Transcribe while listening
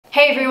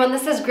Hey everyone,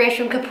 this is Grace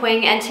from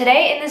Kapwing, and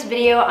today in this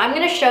video I'm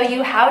going to show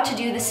you how to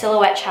do the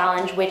silhouette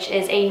challenge, which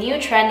is a new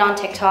trend on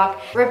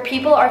TikTok where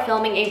people are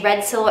filming a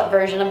red silhouette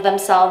version of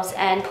themselves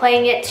and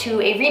playing it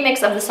to a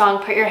remix of the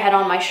song Put Your Head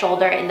on My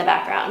Shoulder in the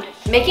background.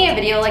 Making a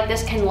video like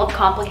this can look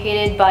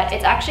complicated, but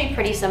it's actually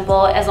pretty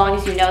simple as long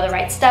as you know the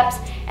right steps.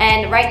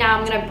 And right now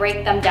I'm going to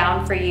break them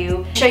down for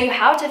you, show you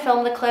how to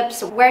film the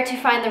clips, where to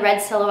find the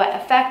red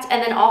silhouette effect,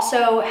 and then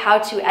also how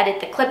to edit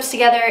the clips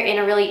together in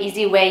a really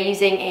easy way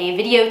using a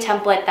video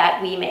template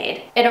that we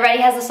made. It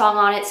already has a song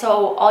on it,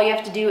 so all you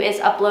have to do is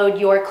upload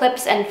your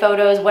clips and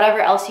photos, whatever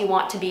else you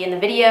want to be in the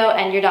video,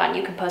 and you're done.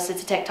 You can post it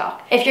to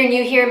TikTok. If you're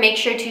new here, make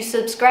sure to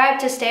subscribe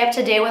to stay up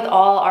to date with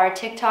all our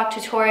TikTok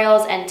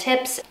tutorials and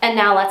tips. And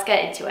now let's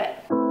get into it.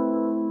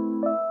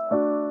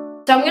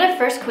 So I'm going to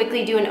first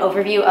quickly do an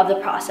overview of the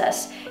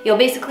process. You'll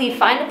basically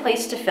find a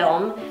place to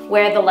film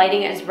where the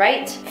lighting is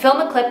right,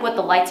 film a clip with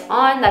the lights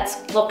on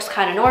that looks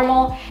kind of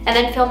normal, and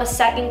then film a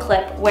second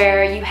clip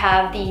where you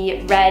have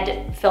the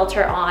red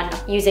filter on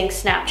using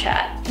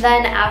Snapchat.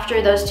 Then after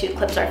those two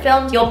clips are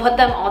filmed, you'll put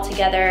them all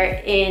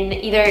together in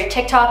either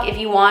TikTok if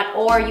you want,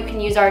 or you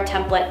can use our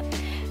template.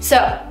 So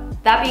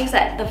that being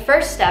said, the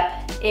first step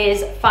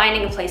is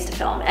finding a place to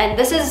film. And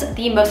this is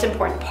the most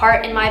important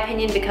part in my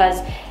opinion,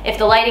 because if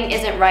the lighting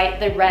isn't right,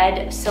 the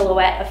red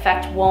silhouette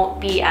effect won't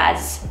be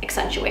as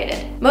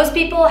accentuated. Most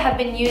people have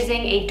been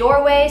using a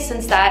doorway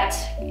since that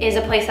is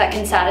a place that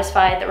can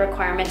satisfy the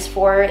requirements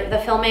for the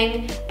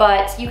filming,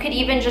 but you could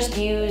even just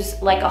use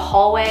like a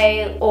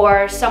hallway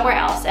or somewhere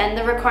else. And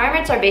the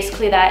requirements are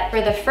basically that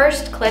for the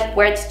first clip,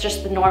 where it's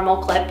just the normal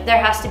clip,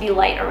 there has to be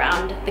light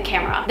around the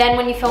camera. Then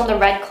when you film the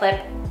red clip,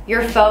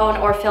 your phone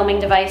or filming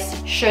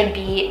device should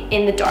be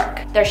in the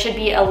dark. There should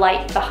be a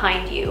light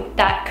behind you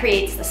that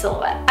creates the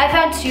silhouette. I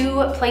found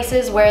two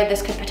places where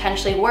this could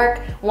potentially work.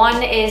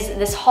 One is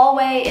this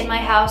hallway in my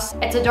house.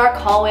 It's a dark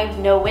hallway with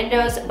no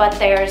windows, but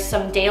there's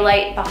some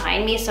daylight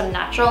behind me, some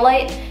natural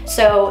light.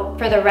 So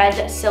for the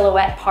red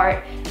silhouette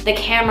part, the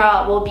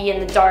camera will be in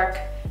the dark,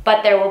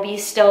 but there will be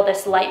still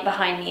this light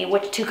behind me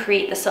to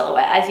create the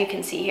silhouette, as you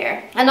can see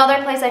here.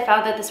 Another place I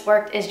found that this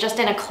worked is just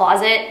in a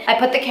closet. I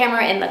put the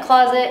camera in the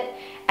closet,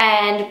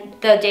 and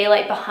the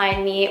daylight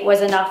behind me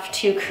was enough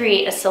to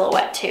create a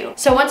silhouette too.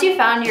 So once you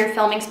found your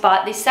filming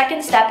spot, the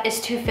second step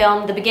is to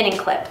film the beginning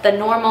clip, the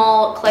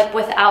normal clip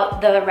without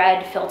the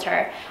red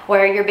filter,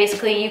 where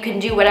you can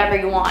do whatever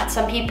you want.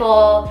 Some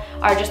people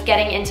are just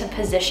getting into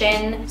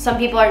position, some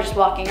people are just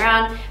walking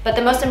around, but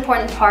the most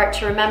important part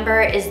to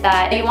remember is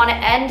that you want to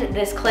end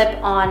this clip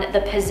on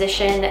the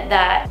position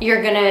that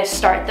you're gonna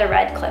start the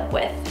red clip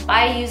with.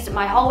 I used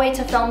my hallway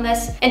to film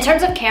this. In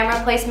terms of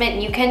camera placement,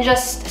 you can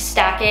just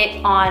stack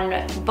it on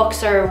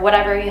books or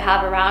whatever you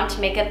have around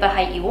to make it the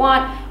height you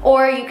want,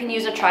 or you can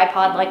use a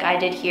tripod like I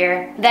did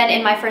here. Then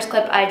in my first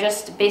clip, I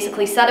just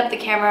basically set up the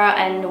camera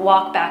and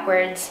walk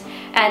backwards,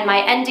 and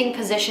my ending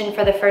position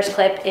for the first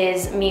clip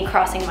is me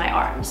crossing my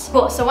arms.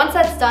 Cool, so once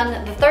that's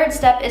done, the third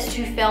step is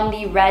to film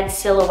the red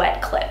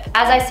silhouette clip.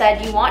 As I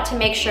said, you want to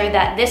make sure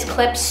that this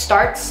clip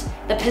starts,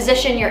 the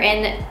position you're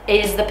in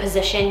is the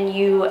position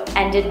you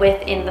ended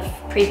with in the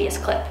previous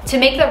clip. To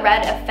make the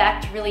red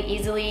effect really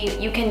easily,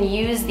 you can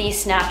use the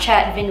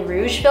Snapchat Vin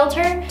Rouge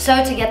filter.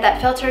 So to get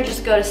that filter,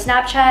 just go to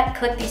Snapchat,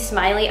 click the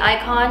smiley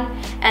icon,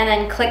 and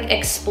then click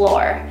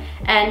Explore.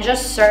 And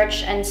just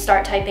search and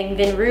start typing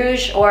Vin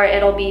Rouge, or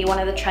it'll be one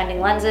of the trending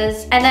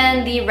lenses. And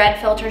then the red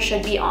filter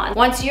should be on.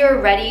 Once you're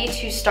ready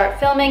to start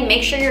filming,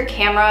 make sure your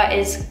camera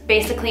is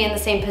basically in the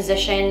same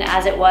position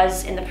as it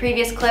was in the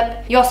previous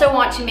clip. You also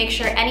want to make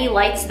sure any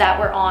lights that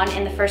were on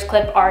in the first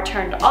clip are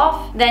turned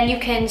off. Then you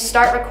can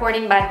start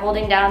recording by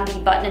holding down the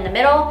button in the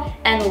middle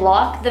and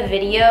lock the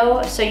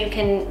video so you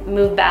can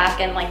move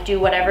back and like do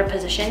whatever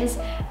positions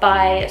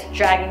by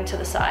dragging to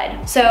the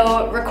side.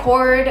 So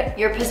record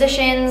your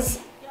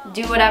positions,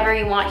 do whatever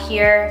you want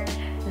here,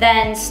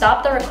 then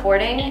stop the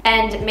recording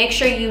and make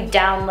sure you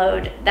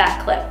download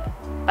that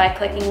clip by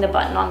clicking the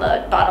button on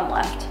the bottom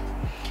left.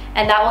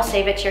 And that will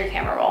save it to your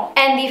camera roll.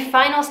 And the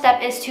final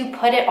step is to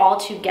put it all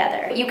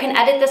together. You can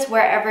edit this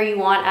wherever you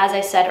want, as I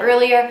said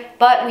earlier,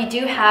 but we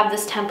do have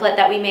this template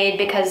that we made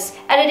because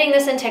editing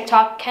this in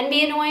TikTok can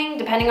be annoying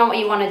depending on what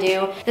you want to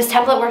do. This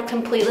template works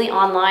completely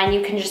online.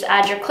 You can just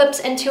add your clips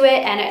into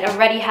it and it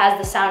already has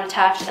the sound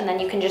attached, and then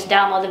you can just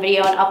download the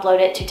video and upload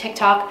it to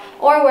TikTok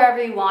or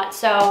wherever you want.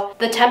 So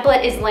the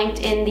template is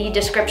linked in the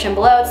description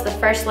below. It's the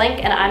first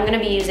link and I'm going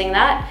to be using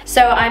that.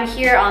 So I'm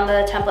here on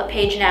the template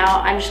page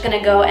now. I'm just going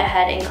to go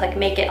ahead and click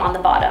Make It on the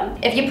bottom.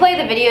 If you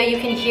play the video, you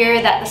can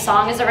hear that the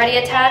song is already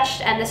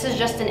attached, and this is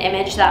just an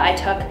image that I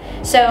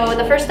took. So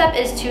the first step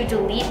is to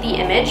delete the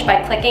image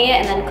by clicking it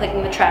and then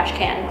clicking the trash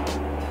can.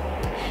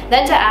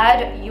 Then to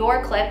add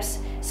your clips,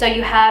 so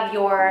you have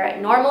your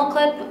normal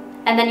clip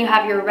and then you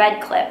have your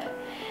red clip.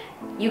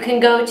 You can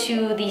go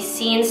to the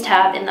Scenes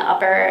tab in the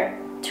upper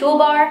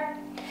toolbar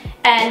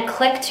and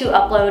click to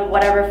upload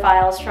whatever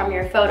files from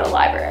your photo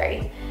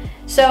library.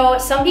 So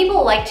some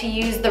people like to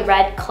use the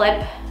red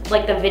clip,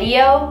 like the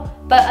video,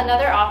 but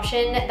another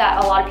option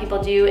that a lot of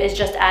people do is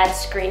just add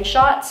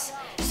screenshots.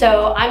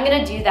 So I'm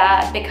gonna do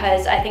that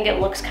because I think it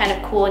looks kind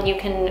of cool and you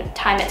can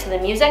time it to the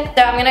music.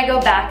 So I'm gonna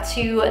go back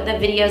to the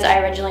videos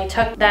I originally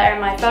took that are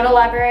in my photo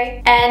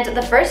library. And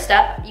the first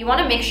step, you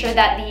wanna make sure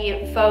that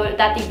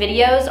the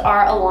videos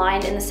are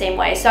aligned in the same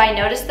way. So I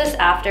noticed this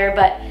after,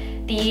 but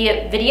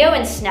the video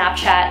in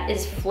Snapchat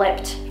is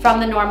flipped from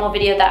the normal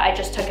video that I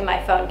just took in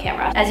my phone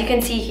camera. As you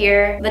can see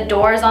here, the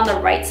door is on the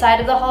right side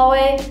of the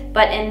hallway,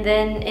 but in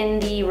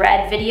the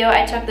red video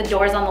I took, the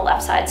door is on the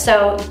left side.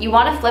 So you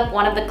want to flip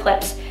one of the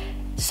clips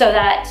so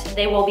that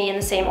they will be in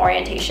the same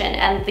orientation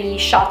and the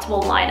shots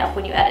will line up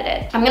when you edit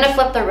it. I'm gonna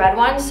flip the red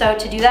one, so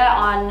to do that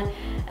on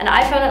an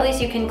iPhone at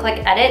least, you can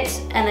click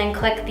edit and then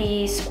click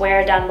the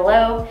square down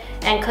below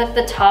and click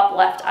the top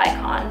left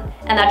icon,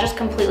 and that just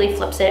completely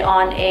flips it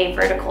on a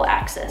vertical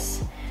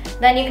axis.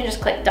 Then you can just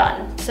click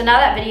done. So now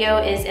that video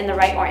is in the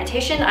right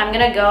orientation, I'm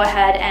gonna go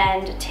ahead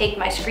and take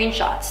my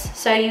screenshots.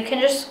 So you can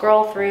just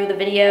scroll through the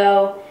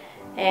video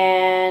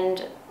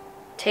and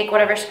take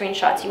whatever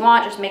screenshots you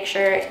want. Just make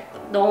sure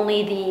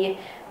only the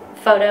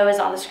photo is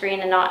on the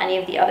screen and not any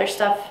of the other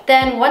stuff.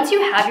 Then once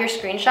you have your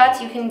screenshots,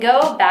 you can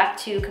go back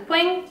to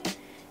Kapwing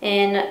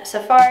in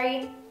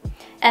Safari,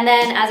 and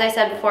then as I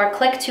said before,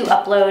 click to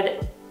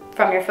upload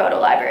from your photo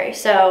library.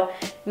 So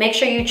make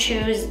sure you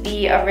choose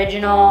the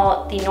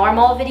original, the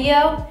normal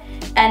video,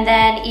 and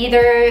then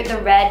either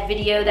the red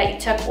video that you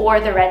took or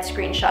the red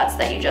screenshots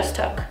that you just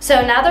took.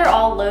 So now they're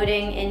all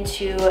loading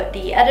into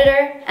the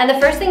editor, and the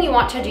first thing you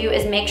want to do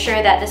is make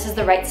sure that this is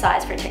the right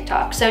size for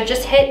TikTok. So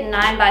just hit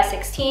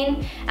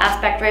 9:16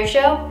 aspect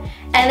ratio,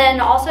 and then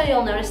also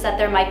you'll notice that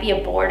there might be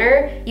a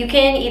border. You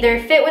can either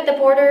fit with the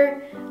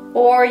border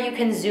or you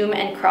can zoom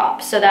and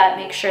crop, so that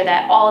makes sure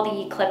that all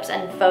the clips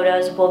and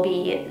photos will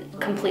be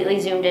completely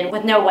zoomed in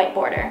with no white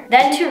border.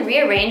 Then to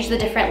rearrange the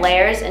different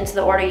layers into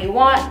the order you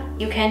want,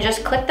 you can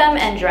just click them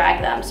and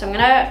drag them. So I'm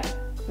gonna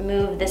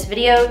move this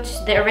video,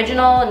 to the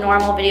original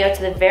normal video,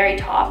 to the very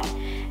top.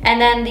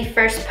 And then the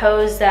first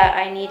pose that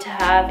I need to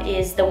have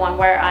is the one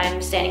where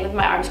I'm standing with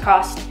my arms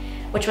crossed,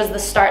 which was the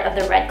start of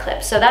the red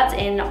clip. So that's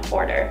in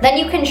order. Then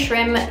you can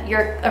trim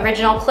your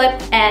original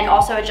clip and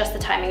also adjust the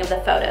timing of the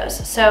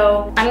photos.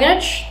 So I'm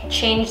gonna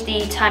change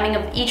the timing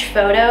of each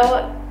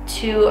photo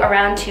to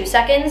around 2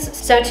 seconds.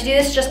 So to do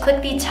this, just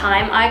click the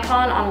time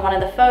icon on one of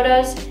the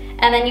photos,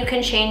 and then you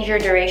can change your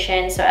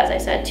duration. So as I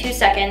said, 2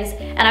 seconds,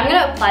 and I'm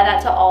gonna apply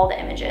that to all the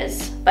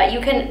images, but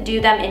you can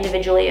do them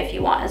individually if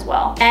you want as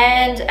well.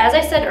 And as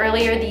I said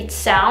earlier, the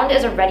sound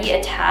is already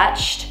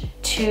attached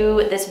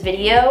to this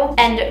video,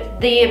 and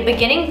the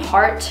beginning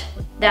part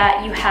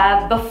that you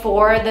have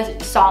before the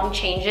song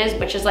changes,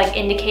 which is like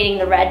indicating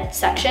the red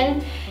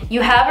section,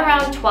 you have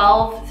around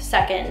 12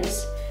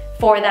 seconds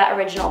for that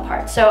original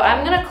part. So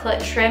I'm gonna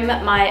trim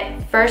my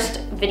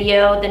first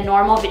video, the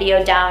normal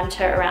video, down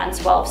to around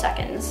 12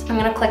 seconds. I'm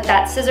gonna click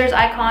that scissors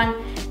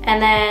icon and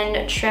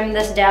then trim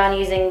this down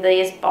using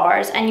these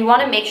bars. And you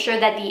wanna make sure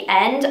that the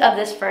end of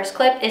this first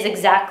clip is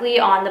exactly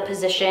on the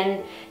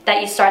position that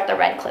you start the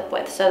red clip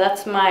with. So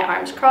that's my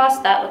arms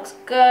crossed, that looks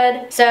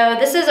good. So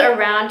this is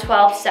around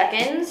 12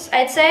 seconds,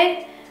 I'd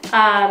say.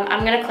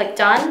 I'm gonna click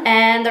done,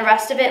 and the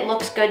rest of it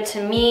looks good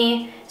to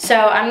me. So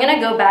I'm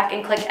gonna go back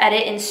and click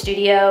edit in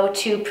Studio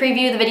to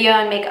preview the video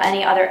and make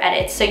any other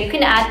edits. So you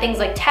can add things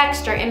like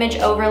text or image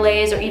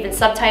overlays or even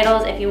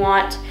subtitles if you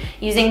want,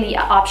 using the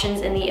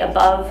options in the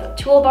above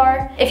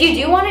toolbar. If you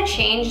do want to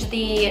change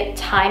the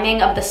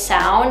timing of the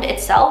sound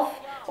itself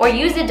or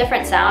use a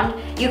different sound,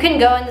 you can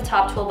go in the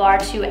top toolbar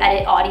to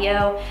edit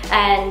audio,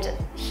 and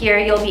here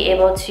you'll be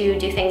able to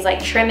do things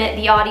like trim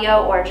the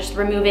audio or just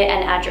remove it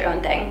and add your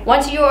own thing.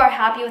 Once you are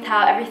happy with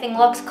how everything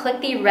looks, click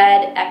the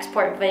red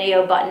export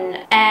video button,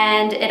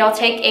 and it'll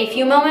take a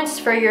few moments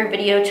for your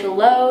video to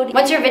load.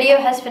 Once your video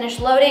has finished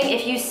loading,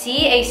 if you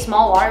see a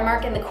small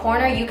watermark in the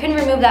corner, you can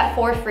remove that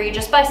for free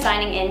just by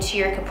signing into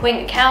your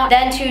Kapwing account.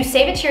 Then to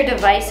save it to your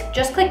device,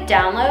 just click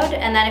download,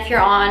 and then if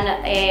you're on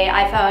an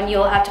iPhone,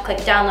 you'll have to click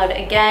download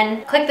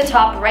again. Click the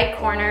top right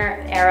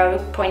corner arrow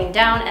pointing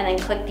down, and then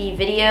click the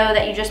video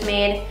that you just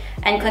made,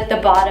 and click the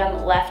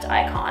bottom left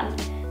icon,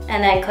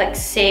 and then click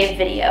save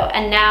video,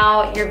 and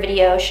now your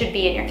video should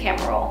be in your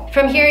camera roll.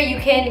 From here you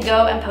can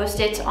go and post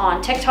it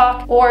on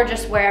TikTok or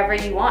just wherever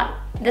you want.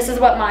 This is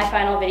what my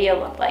final video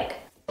looked like.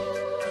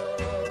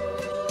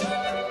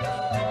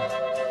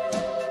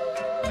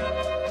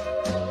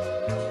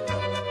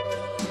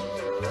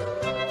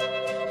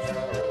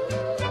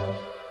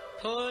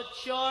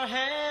 Put your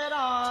head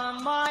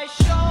on my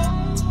shoulder.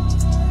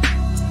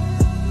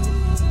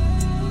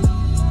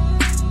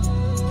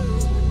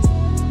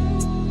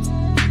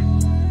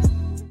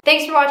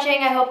 Thanks for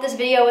watching. I hope this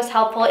video was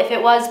helpful. If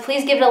it was,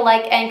 please give it a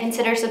like and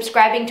consider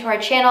subscribing to our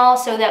channel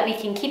so that we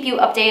can keep you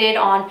updated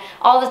on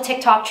all the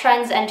TikTok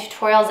trends and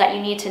tutorials that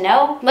you need to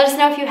know. Let us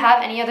know if you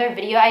have any other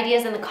video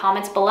ideas in the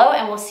comments below,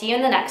 and we'll see you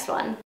in the next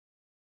one.